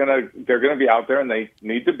 So they're gonna be out there, and they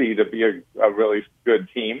need to be a really good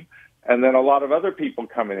team. And then a lot of other people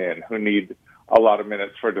coming in who need a lot of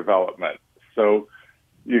minutes for development. So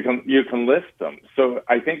you can list them. So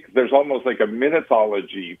I think there's almost like a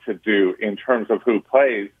minutology to do in terms of who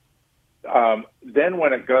plays. Then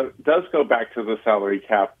when it does go back to the salary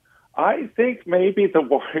cap, I think maybe the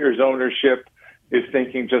Warriors ownership is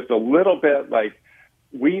thinking just a little bit like,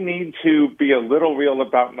 we need to be a little real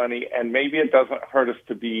about money, and maybe it doesn't hurt us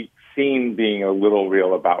to be seen being a little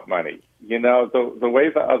real about money. The way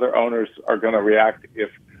the other owners are going to react if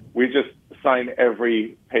we just sign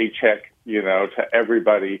every paycheck, to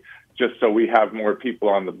everybody just so we have more people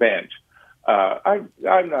on the bench.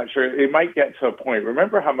 I'm not sure. It might get to a point.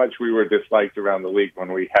 Remember how much we were disliked around the league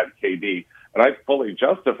when we had KD, and I fully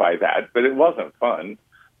justify that, but it wasn't fun.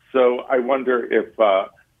 So I wonder if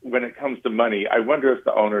when it comes to money, I wonder if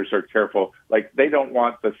the owners are careful. Like, they don't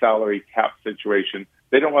want the salary cap situation.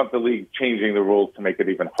 They don't want the league changing the rules to make it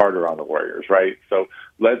even harder on the Warriors, right? So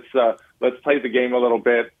let's play the game a little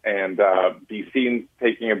bit and be seen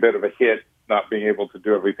taking a bit of a hit, not being able to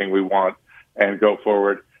do everything we want, and go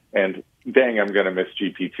forward. And dang, I'm going to miss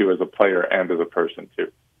GP2 as a player and as a person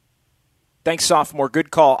too. Thanks, sophomore. Good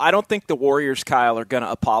call. I don't think the Warriors, Kyle, are going to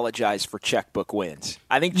apologize for checkbook wins.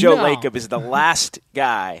 I think Joe Lacob is the last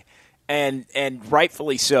guy, and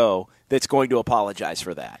rightfully so, that's going to apologize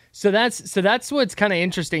for that. So that's what's kind of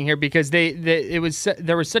interesting here, because there was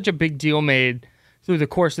such a big deal made through the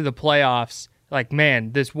course of the playoffs. Like,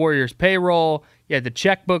 man, this Warriors payroll, the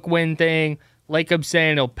checkbook win thing. Lacob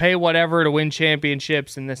saying he'll pay whatever to win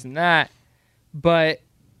championships and this and that, but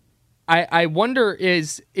I wonder,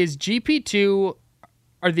 is GP2,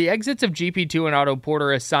 are the exits of GP2 and Otto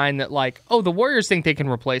Porter a sign that, like, the Warriors think they can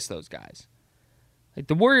replace those guys? Like,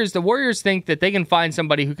 the Warriors think that they can find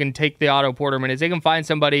somebody who can take the Otto Porter minutes. They can find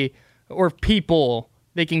somebody or people,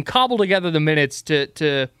 they can cobble together the minutes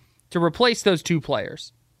to replace those two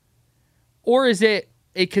players. Or is it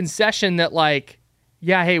a concession that, like,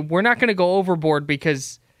 hey, we're not going to go overboard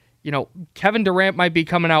because, Kevin Durant might be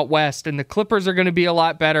coming out west, and the Clippers are going to be a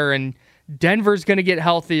lot better, and Denver's going to get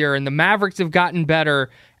healthier, and the Mavericks have gotten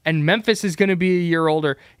better, and Memphis is going to be a year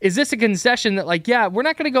older. Is this a concession that, like, we're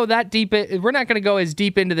not going to go that deep? We're not going to go as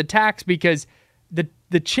deep into the tax because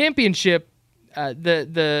the championship,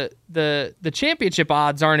 the championship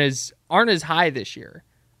odds aren't as high this year.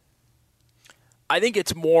 I think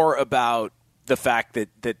it's more about the fact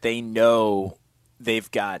that they know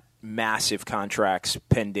they've got massive contracts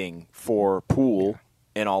pending for Poole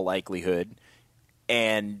in all likelihood,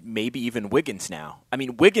 and maybe even Wiggins now. I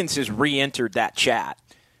mean, Wiggins has re-entered that chat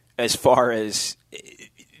as far as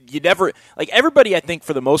everybody, I think,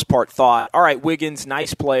 for the most part, thought, all right, Wiggins,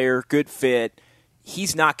 nice player, good fit.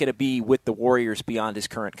 He's not going to be with the Warriors beyond his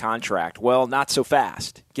current contract. Well, not so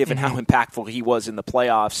fast, given how impactful he was in the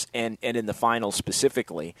playoffs and in the finals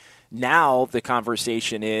specifically. Now the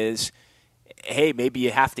conversation is, hey, maybe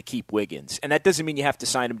you have to keep Wiggins. And that doesn't mean you have to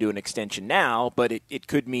sign him to an extension now, but it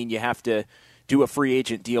could mean you have to do a free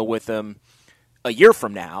agent deal with him a year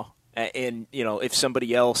from now. And, if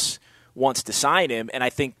somebody else wants to sign him. And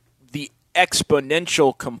I think the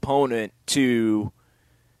exponential component to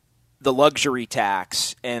the luxury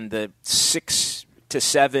tax and the 6 to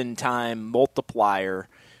 7 time multiplier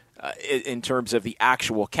in terms of the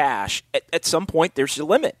actual cash, at some point there's a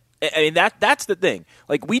limit. I mean, that's the thing.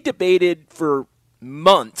 Like, we debated for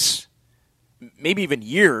months, maybe even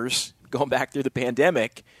years, going back through the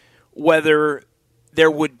pandemic, whether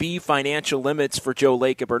there would be financial limits for Joe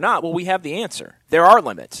Lacob or not. Well, we have the answer. There are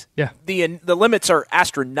limits. Yeah. The limits are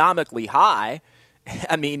astronomically high.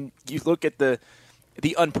 I mean, you look at the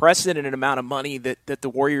unprecedented amount of money that the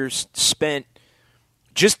Warriors spent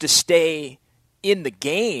just to stay in the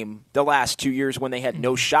game the last 2 years when they had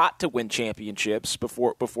no shot to win championships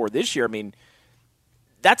before this year. I mean,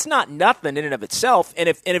 that's not nothing in and of itself. And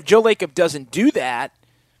if Joe Lacob doesn't do that,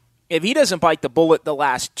 if he doesn't bite the bullet the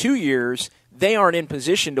last 2 years, they aren't in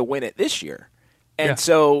position to win it this year. And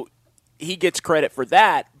so he gets credit for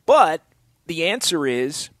that. But the answer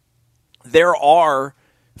is there are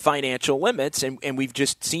financial limits, and we've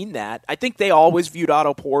just seen that. I think they always viewed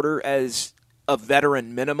Otto Porter as a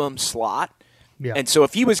veteran minimum slot. Yeah. And so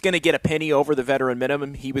if he was going to get a penny over the veteran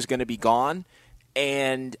minimum, he was going to be gone.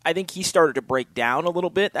 And I think he started to break down a little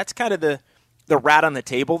bit. That's kind of the rat on the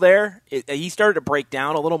table there. He started to break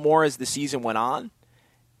down a little more as the season went on.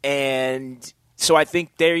 And so I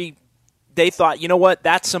think they thought, you know what,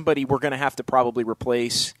 that's somebody we're going to have to probably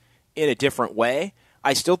replace in a different way.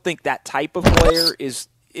 I still think that type of player is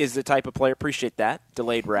the type of player. Appreciate that,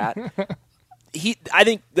 delayed rat. I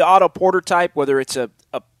think the Otto Porter type, whether it's a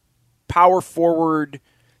power forward,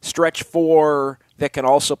 stretch four that can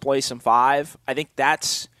also play some five, I think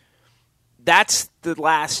that's the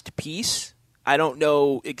last piece. I don't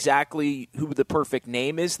know exactly who the perfect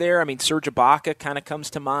name is there. I mean, Serge Ibaka kind of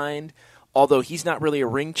comes to mind, although he's not really a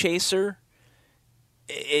ring chaser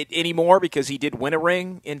anymore because he did win a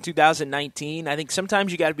ring in 2019. I think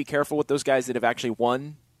sometimes you got to be careful with those guys that have actually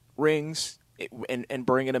won rings and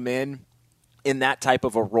bringing them in that type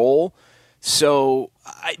of a role. So,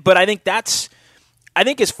 but I think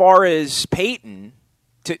as far as Peyton,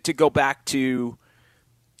 to go back to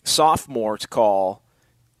sophomore's call,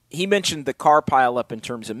 he mentioned the car pileup in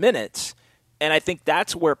terms of minutes, and I think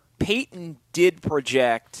that's where Peyton did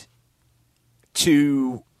project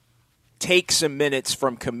to take some minutes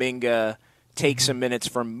from Kuminga, take some minutes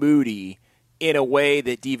from Moody in a way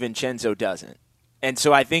that DiVincenzo doesn't. And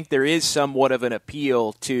so I think there is somewhat of an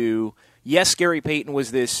appeal to, yes, Gary Payton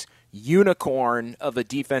was this unicorn of a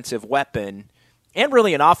defensive weapon and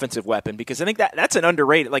really an offensive weapon, because I think that's an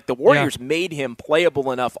underrated. Like, the Warriors made him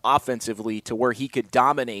playable enough offensively to where he could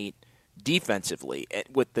dominate defensively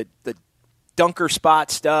with the dunker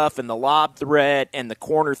spot stuff and the lob threat and the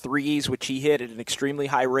corner threes, which he hit at an extremely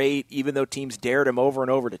high rate, even though teams dared him over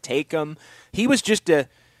and over to take them. He was just a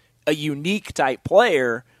unique type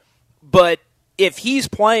player, but if he's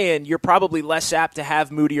playing, you're probably less apt to have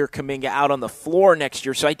Moody or Kuminga out on the floor next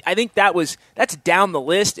year. So I think that's down the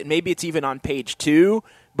list, and maybe it's even on page 2.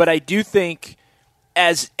 But I do think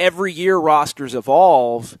as every year rosters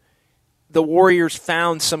evolve, the Warriors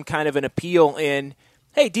found some kind of an appeal in,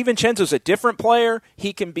 hey, DiVincenzo's a different player.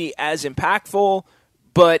 He can be as impactful,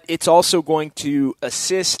 but it's also going to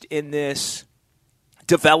assist in this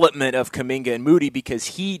development of Kuminga and Moody because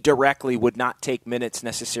he directly would not take minutes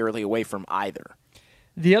necessarily away from either.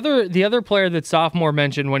 The other player that sophomore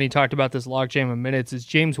mentioned when he talked about this logjam of minutes is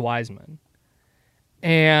James Wiseman.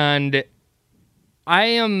 And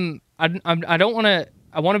I want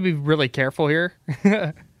to be really careful here.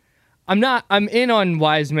 I'm in on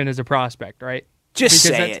Wiseman as a prospect, right? Just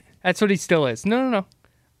say it. That's what he still is. No.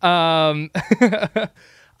 I'm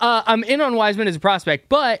in on Wiseman as a prospect,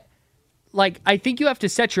 but I think you have to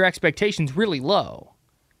set your expectations really low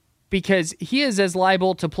because he is as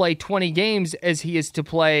liable to play 20 games as he is to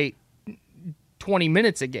play 20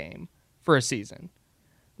 minutes a game for a season.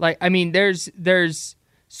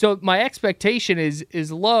 So my expectation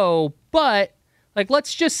is low, but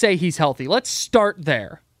let's just say he's healthy. Let's start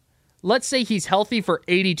there. Let's say he's healthy for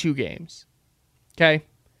 82 games. Okay.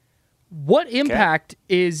 What impact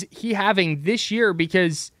is he having this year?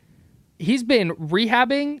 Because he's been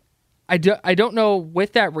rehabbing. I don't know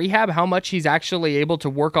with that rehab how much he's actually able to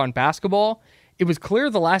work on basketball. It was clear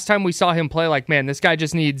the last time we saw him play, this guy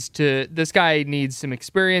needs some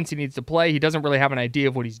experience. He needs to play. He doesn't really have an idea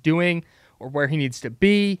of what he's doing or where he needs to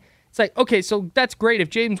be. It's okay, so that's great. If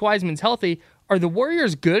James Wiseman's healthy, are the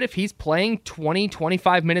Warriors good if he's playing 20,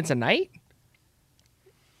 25 minutes a night?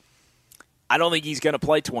 I don't think he's going to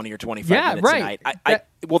play 20 or 25 minutes right. a night.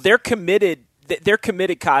 Well, they're committed. They're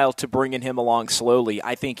committed, Kyle, to bringing him along slowly.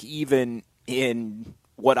 I think even in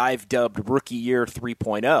what I've dubbed rookie year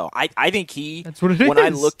 3.0, I think he. That's what it is.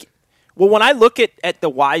 When I look at the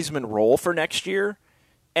Wiseman role for next year,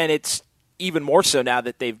 and it's even more so now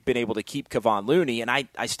that they've been able to keep Kevon Looney, and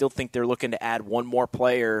I still think they're looking to add one more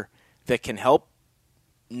player that can help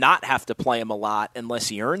not have to play him a lot unless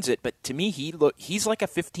he earns it. But to me, he's like a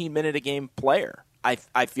 15-minute-a-game player,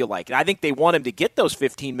 I feel like. And I think they want him to get those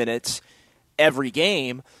 15 minutes every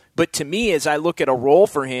game. But to me, as I look at a role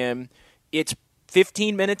for him, it's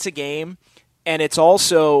 15 minutes a game, and it's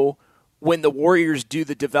also when the Warriors do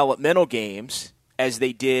the developmental games, as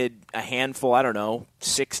they did a handful,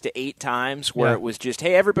 6 to 8 times, where it was just,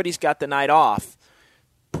 hey, everybody's got the night off.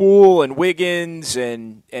 Poole and Wiggins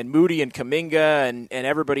and Moody and Kuminga and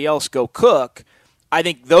everybody else go cook. I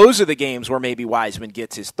think those are the games where maybe Wiseman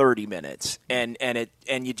gets his 30 minutes. And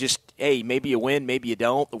you just, hey, maybe you win, maybe you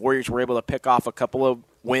don't. The Warriors were able to pick off a couple of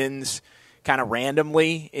wins kind of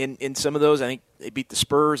randomly in some of those. I think they beat the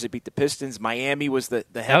Spurs, they beat the Pistons. Miami was the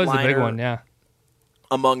headliner. That was the big one, yeah.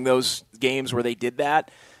 Among those games where they did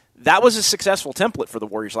that. That was a successful template for the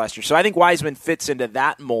Warriors last year. So I think Wiseman fits into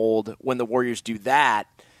that mold when the Warriors do that.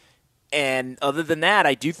 And other than that,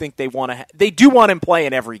 I do think they do want him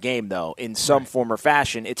playing every game, though, in some form or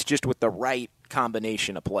fashion. It's just with the right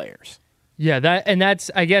combination of players. Yeah,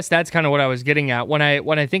 I guess that's kind of what I was getting at. When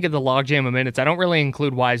I think of the logjam of minutes, I don't really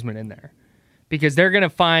include Wiseman in there because they're going to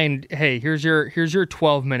find, hey, here's your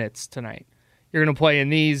 12 minutes tonight. You're going to play in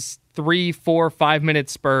these 3, 4, 5 minute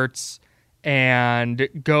spurts and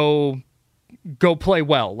go play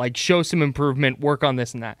well, like show some improvement, work on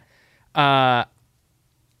this and that. I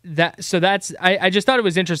just thought it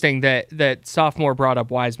was interesting that sophomore brought up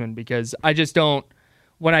Wiseman because I just don't,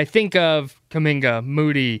 when I think of Kuminga,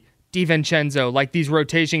 Moody, DiVincenzo, like these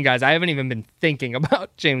rotation guys, I haven't even been thinking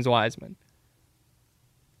about James Wiseman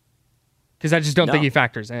because I just don't think he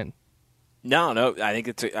factors in. No, I think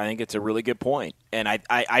it's a really good point, and I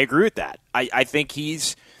agree with that. I think you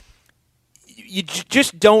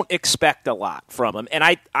just don't expect a lot from him, and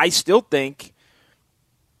I still think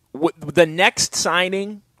the next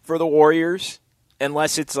signing for the Warriors,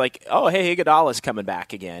 unless it's like, oh, hey, Iguodala's coming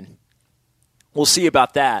back again. We'll see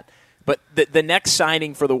about that. But the next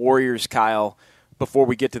signing for the Warriors, Kyle, before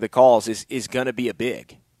we get to the calls, is going to be a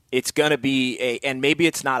big. It's going to be and maybe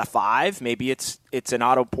it's not a 5, maybe it's an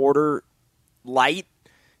Otto Porter light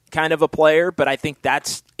kind of a player, but I think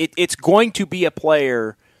it's going to be a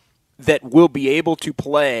player that will be able to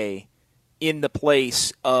play in the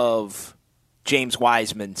place of James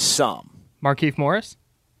Wiseman some. Markieff Morris?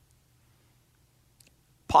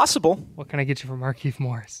 Possible. What can I get you for Markieff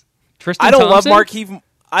Morris? Tristan I don't Thompson? love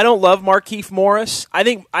Markieff Morris. I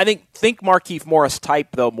think Markieff Morris type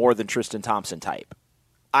though more than Tristan Thompson type.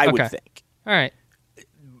 I would think. All right.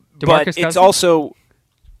 But it's also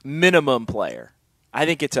minimum player. I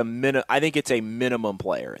think it's a minimum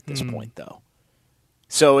player at this point though.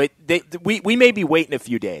 So we may be waiting a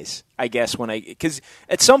few days, I guess, because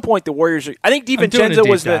at some point the Warriors I think DiVincenzo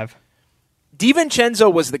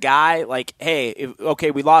was the guy, like, hey,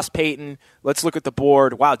 we lost Peyton. Let's look at the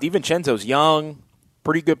board. Wow, DiVincenzo's young,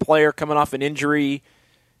 pretty good player coming off an injury.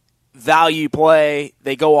 Value play.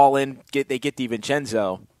 They go all in. They get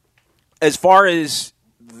DiVincenzo. As far as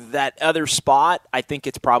that other spot, I think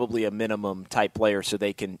it's probably a minimum type player, so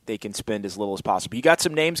they can spend as little as possible. You got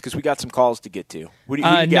some names because we got some calls to get to. Who do you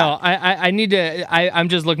got? No, I need to. I'm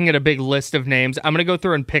just looking at a big list of names. I'm going to go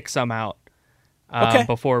through and pick some out.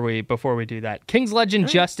 Before we do that, Kings legend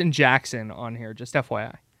Justin Jackson on here. Just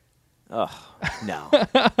FYI. Oh no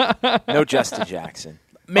Justin Jackson.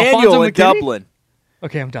 Manuel in Dublin.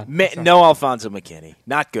 Okay, I'm done. No Alfonso McKinney.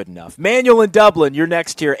 Not good enough. Manuel in Dublin. You're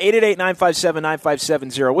next here.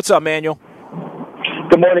 888-957-9570. What's up, Manuel?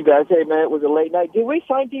 Good morning, guys. Hey, man, it was a late night. Did we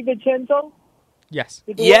sign DiVincenzo? Yes.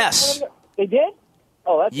 Yes. They did?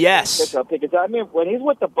 Oh, that's yes. A pickup because I mean, when he's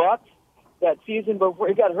with the Bucks that season before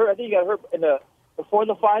he got hurt, I think he got hurt before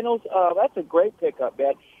the finals. That's a great pickup,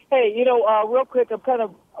 man. Hey, real quick, I'm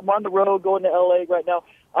on the road going to L.A. right now.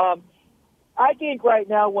 I think right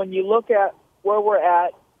now when you look at where we're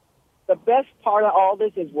at, the best part of all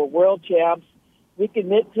this is we're world champs. We can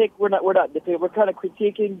nitpick. We're not nitpicking. We're kind of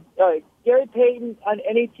critiquing Gary Payton on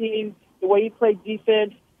any team, the way he played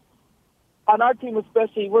defense. On our team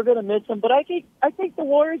especially, we're going to miss him. But I think the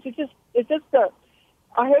Warriors,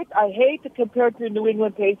 I hate to compare it to the New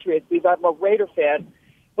England Patriots because I'm a Raider fan,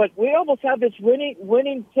 but we almost have this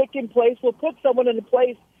winning pick in place. We'll put someone in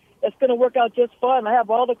place that's going to work out just fine. I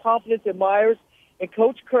have all the confidence in Myers and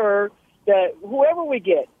Coach Kerr that whoever we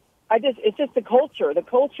get, it's just the culture. The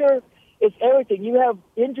culture is everything. You have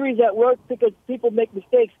injuries at work because people make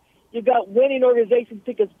mistakes. You got winning organizations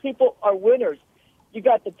because people are winners. You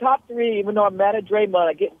got the top 3, even though I'm mad at Draymond,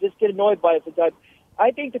 I get annoyed by it sometimes.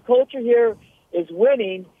 I think the culture here is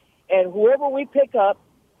winning, and whoever we pick up,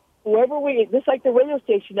 just like the radio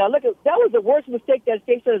station now, look, that was the worst mistake that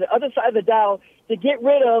station on the other side of the dial to get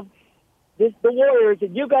rid of the Warriors,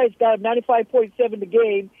 and you guys got 95.7 the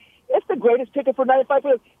game. It's the greatest ticket for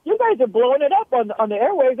 95.7. You guys are blowing it up on the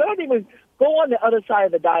airwaves. I don't even go on the other side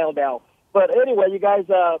of the dial now. But anyway, you guys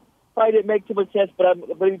probably didn't make too much sense, but I'm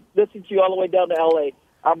listening to you all the way down to L.A.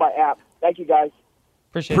 on my app. Thank you, guys.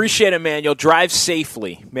 Appreciate it, Manuel. Drive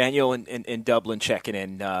safely. Manuel in Dublin checking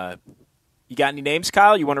in. You got any names,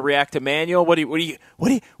 Kyle? You want to react to Manuel? What do you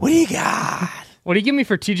got? What do you give me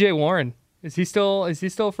for T.J. Warren? Is he still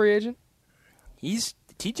a free agent? He's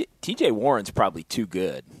T.J. Warren's probably too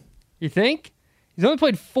good. You think? He's only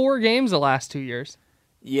played 4 games the last 2 years.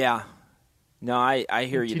 Yeah. No, I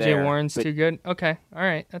hear you there. T.J. Warren's too good? Okay. All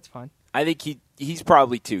right. That's fine. I think he's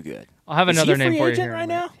probably too good. I'll have another name for you here right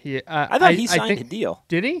now. I thought he signed a deal.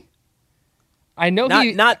 Did he? I know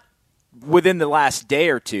not within the last day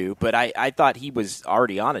or two, but I thought he was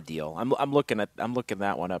already on a deal. I'm looking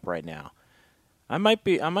that one up right now. I might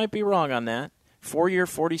be wrong on that. 4-year,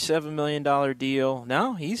 $47 million deal.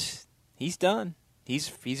 No, he's done.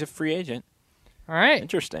 He's a free agent. All right.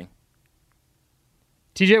 Interesting.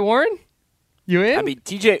 T.J. Warren? You in? I mean,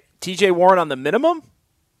 T.J. Warren on the minimum?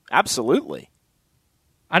 Absolutely.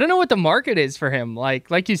 I don't know what the market is for him.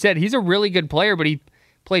 Like you said, he's a really good player, but he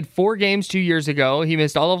played 4 games 2 years ago. He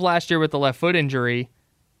missed all of last year with the left foot injury.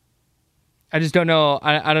 I just don't know.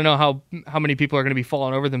 I don't know how many people are going to be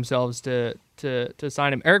falling over themselves to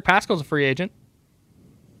sign him. Eric Pascal's a free agent.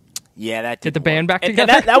 Yeah, that get the band back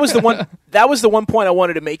together. And that was the one. That was the one point I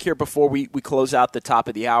wanted to make here before we close out the top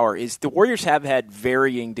of the hour. Is the Warriors have had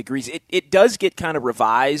varying degrees. It does get kind of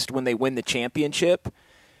revised when they win the championship,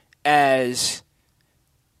 as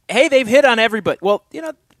hey, they've hit on everybody. Well,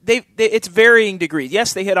 it's varying degrees.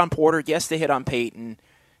 Yes, they hit on Porter. Yes, they hit on Peyton.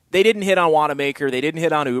 They didn't hit on Wanamaker. They didn't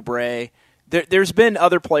hit on Oubre. There's been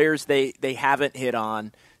other players they haven't hit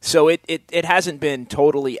on. So it hasn't been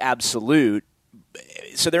totally absolute.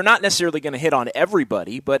 So they're not necessarily going to hit on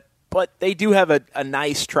everybody, but they do have a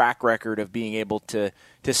nice track record of being able to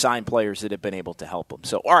sign players that have been able to help them.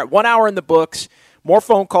 So, all right, 1 hour in the books. More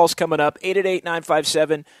phone calls coming up,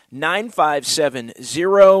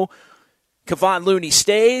 888-957-9570. Kevon Looney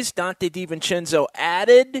stays. Dante DiVincenzo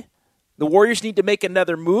added. The Warriors need to make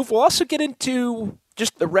another move. We'll also get into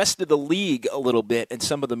just the rest of the league a little bit and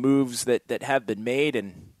some of the moves that have been made,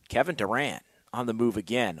 and Kevin Durant on the move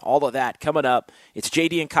again. All of that coming up. It's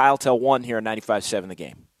JD and Kyle till 1 here on 95.7 The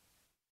Game.